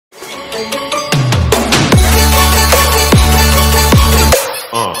This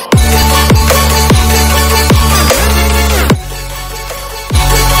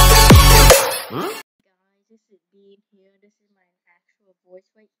is Bean here. This is my actual voice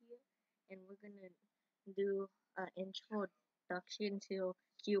right here, and we're gonna do an introduction to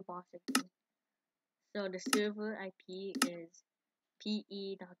Cuboss again. So the server IP is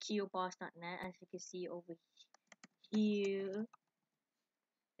pe.cuboss.net, as you can see over here,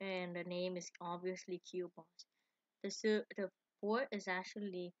 and the name is obviously Cuboss. The port is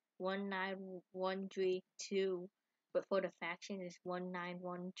actually 19132, but for the faction is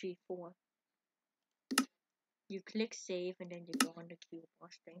 19134. You click save and then you go on the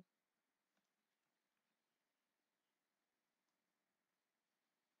Cuboss thing.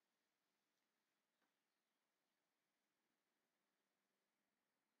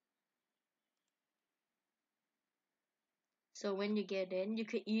 So when you get in, you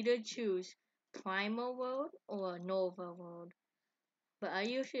can either choose Primal World or Nova World. But I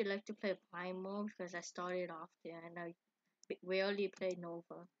usually like to play Primal because I started off there and I rarely play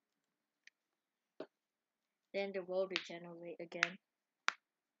Nova. Then the world regenerate again.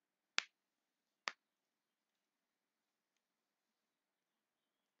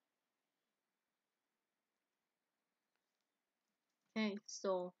 Okay,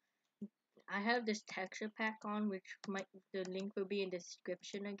 so I have this texture pack on, which the link will be in the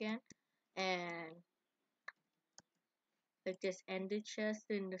description again, and like this ended chest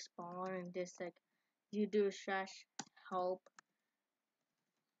in the spawn, and this like you do /help,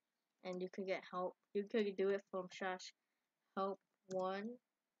 and you could get help. You could do it from /help1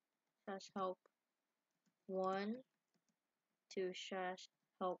 /help1 to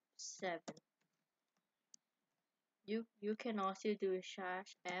 /help7. You can also do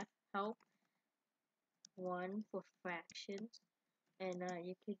 /f help1 for fractions, and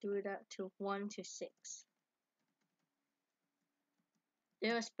you can do that to 1 to 6.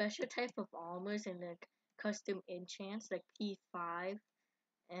 There are special type of armors and like custom enchants like P5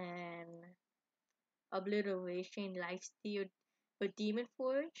 and obliteration, lifesteal, but demon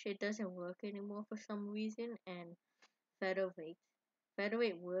forge it doesn't work anymore for some reason, and featherweight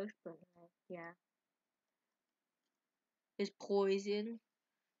works, but yeah, it's poison,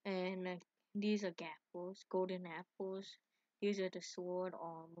 and these are apples, golden apples. These are the sword,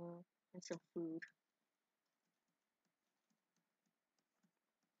 armor, and some food.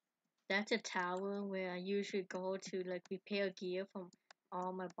 That's a tower where I usually go to like repair gear from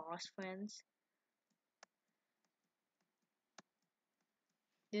all my boss friends.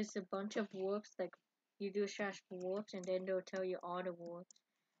 There's a bunch of warps, like you do warps and then they'll tell you all the warps.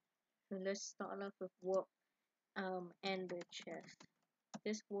 So let's start off with warp ender chest.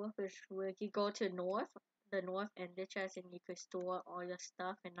 This warp is where you go to the north ender chest, and you can store all your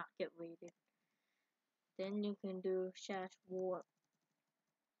stuff and not get raided. Then you can do warp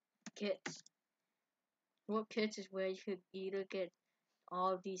kits. Warp kits is where you could either get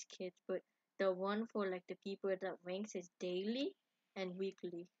all of these kits, but the one for like the people that ranks is daily and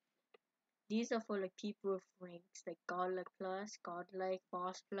weekly. These are for like people with ranks like Godlike Plus, Godlike,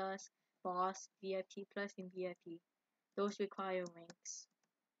 Boss Plus, Boss, VIP Plus, and VIP. Those require ranks.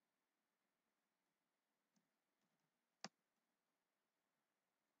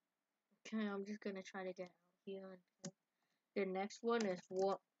 Okay, I'm just gonna try to get out here. The next one is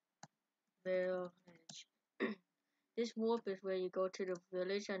Warp Village. This warp is where you go to the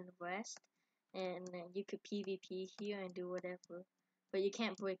village and rest, and you could PvP here and do whatever. But you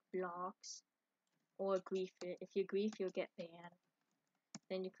can't break blocks or grief it. If you grief, you'll get banned.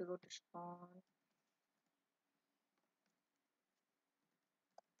 Then you could go to spawn.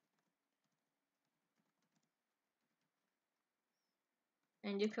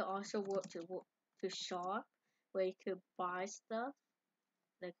 And you could also warp to shop, where you could buy stuff,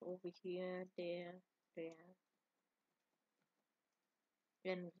 like over here, there,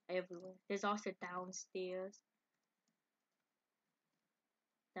 and everywhere. There's also downstairs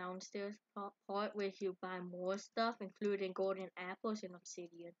part where you buy more stuff, including golden apples and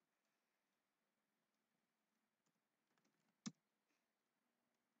obsidian.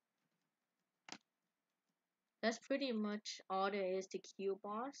 That's pretty much all there is to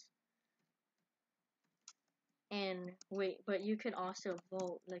Cuboss. And wait, but you can also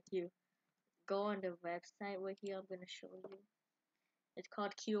vote. Like you go on the website right here. I'm gonna show you. It's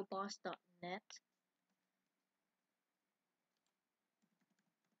called cuboss.net.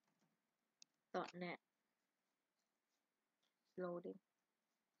 .net. Loading.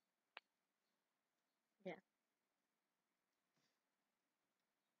 Yeah.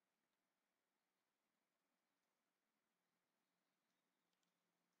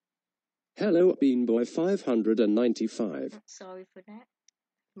 Hello, Beanboy 595. Sorry for that.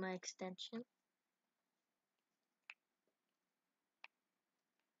 My extension.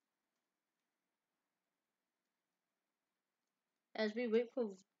 As we wait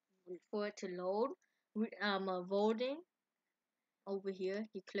for it to load, voting over here.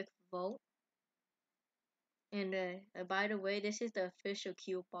 You click vote, and by the way, this is the official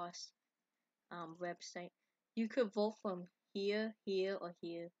Cuboss website. You could vote from here, here, or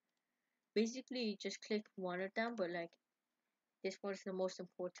here. Basically, you just click one of them, but like this one's the most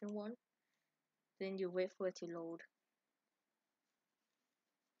important one. Then you wait for it to load.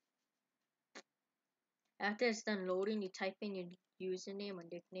 After it's done loading, you type in your username or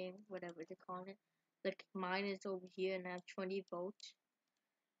nickname, whatever they call it. Like mine is over here and I have 20 votes.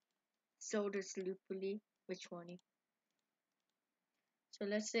 So does Lupuli with 20. So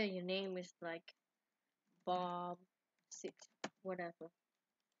let's say your name is like Bob6, whatever.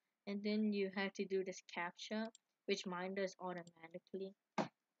 And then you have to do this captcha, which mine does automatically.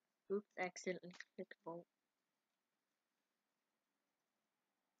 Oops, accidentally clicked vote.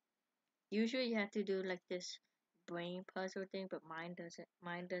 Usually you have to do like this brain puzzle thing, but mine doesn't.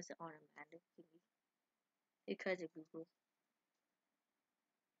 Mine does it automatically because of Google.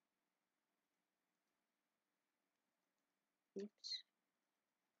 Oops.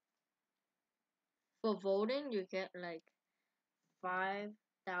 For voting, you get like $5,000.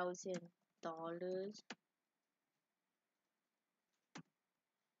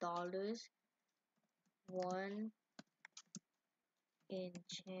 One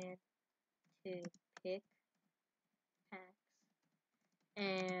enchanted pick packs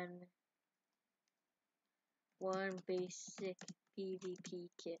and one basic PvP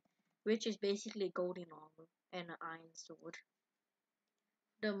kit, which is basically golden armor and an iron sword.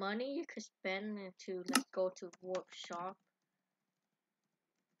 The money you could spend to like go to warp shop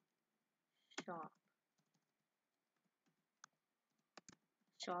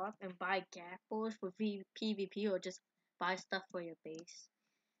and buy gapples for PvP or just buy stuff for your base.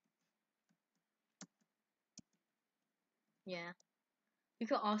 Yeah. You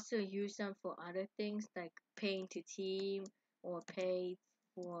could also use them for other things like paying to team or pay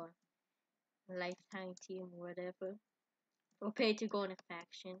for lifetime team or whatever. Or pay to go in a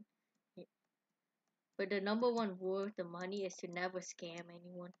faction. Yeah. But the number one rule of the money is to never scam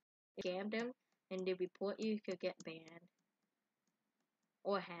anyone. If you scam them and they report you, you could get banned.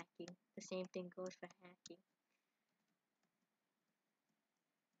 Or hacking. The same thing goes for hacking.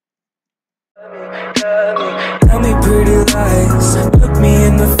 Tell me pretty lies, look me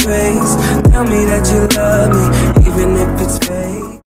in the face. Tell me that you love me, even if it's fake.